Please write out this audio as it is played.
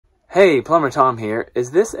Hey, Plumber-Tom here.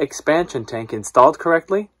 Is this expansion tank installed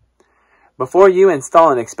correctly? Before you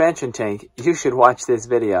install an expansion tank, you should watch this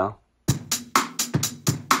video.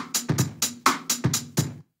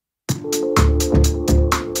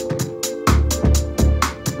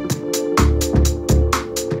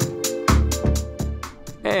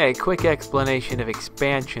 A quick explanation of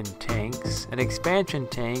expansion tanks. An expansion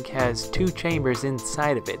tank has two chambers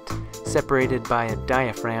inside of it, separated by a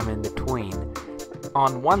diaphragm in between.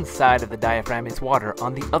 On one side of the diaphragm is water,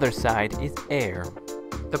 on the other side is air.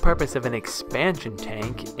 The purpose of an expansion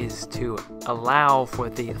tank is to allow for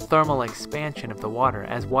the thermal expansion of the water.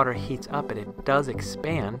 As water heats up and it does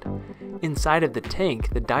expand, inside of the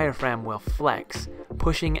tank the diaphragm will flex,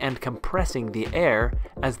 pushing and compressing the air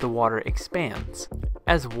as the water expands.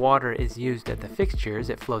 As water is used at the fixtures,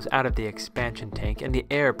 it flows out of the expansion tank and the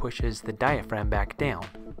air pushes the diaphragm back down.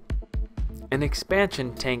 An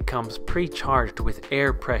expansion tank comes pre-charged with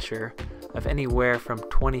air pressure of anywhere from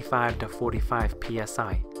 25 to 45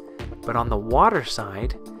 psi. But on the water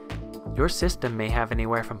side, your system may have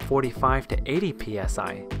anywhere from 45 to 80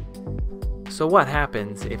 psi. So what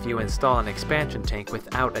happens if you install an expansion tank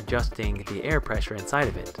without adjusting the air pressure inside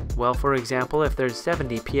of it? Well, for example, if there's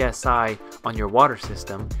 70 psi on your water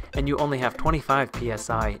system and you only have 25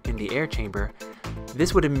 psi in the air chamber,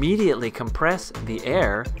 this would immediately compress the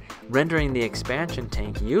air, rendering the expansion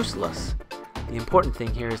tank useless. The important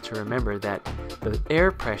thing here is to remember that the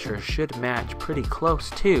air pressure should match pretty close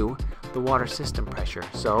to the water system pressure.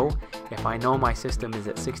 So if I know my system is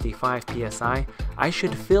at 65 psi, I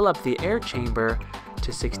should fill up the air chamber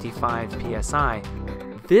to 65 psi.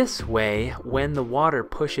 This way, when the water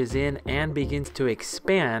pushes in and begins to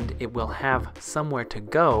expand, it will have somewhere to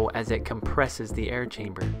go as it compresses the air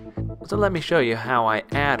chamber. So let me show you how I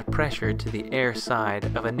add pressure to the air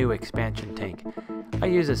side of a new expansion tank. I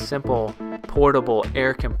use a simple portable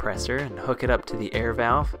air compressor and hook it up to the air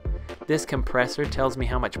valve. This compressor tells me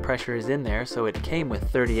how much pressure is in there, so it came with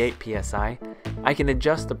 38 psi. I can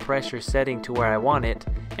adjust the pressure setting to where I want it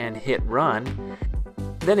and hit run.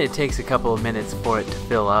 Then it takes a couple of minutes for it to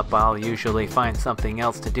fill up. I'll usually find something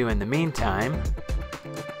else to do in the meantime.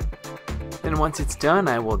 Then once it's done,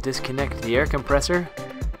 I will disconnect the air compressor.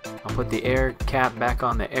 I'll put the air cap back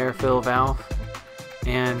on the air fill valve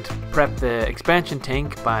and prep the expansion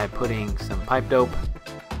tank by putting some pipe dope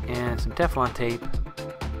and some Teflon tape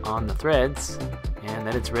on the threads, and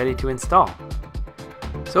then it's ready to install.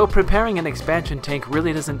 So preparing an expansion tank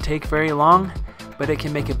really doesn't take very long, but it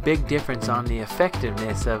can make a big difference on the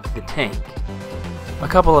effectiveness of the tank. A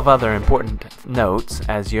couple of other important notes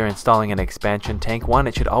as you're installing an expansion tank. One,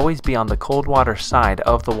 it should always be on the cold water side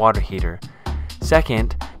of the water heater.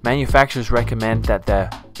 Second, manufacturers recommend that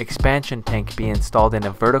the expansion tank be installed in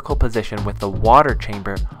a vertical position with the water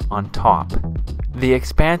chamber on top. The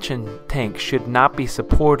expansion tank should not be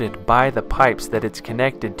supported by the pipes that it's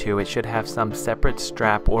connected to. It should have some separate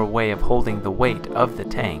strap or way of holding the weight of the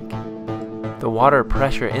tank. The water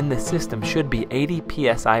pressure in the system should be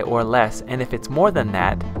 80 psi or less, and if it's more than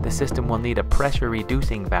that, the system will need a pressure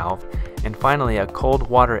reducing valve. And finally, a cold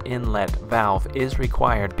water inlet valve is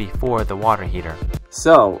required before the water heater.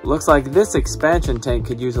 So, looks like this expansion tank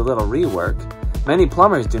could use a little rework. Many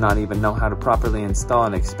plumbers do not even know how to properly install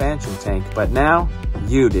an expansion tank, but now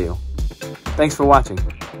you do. Thanks for watching.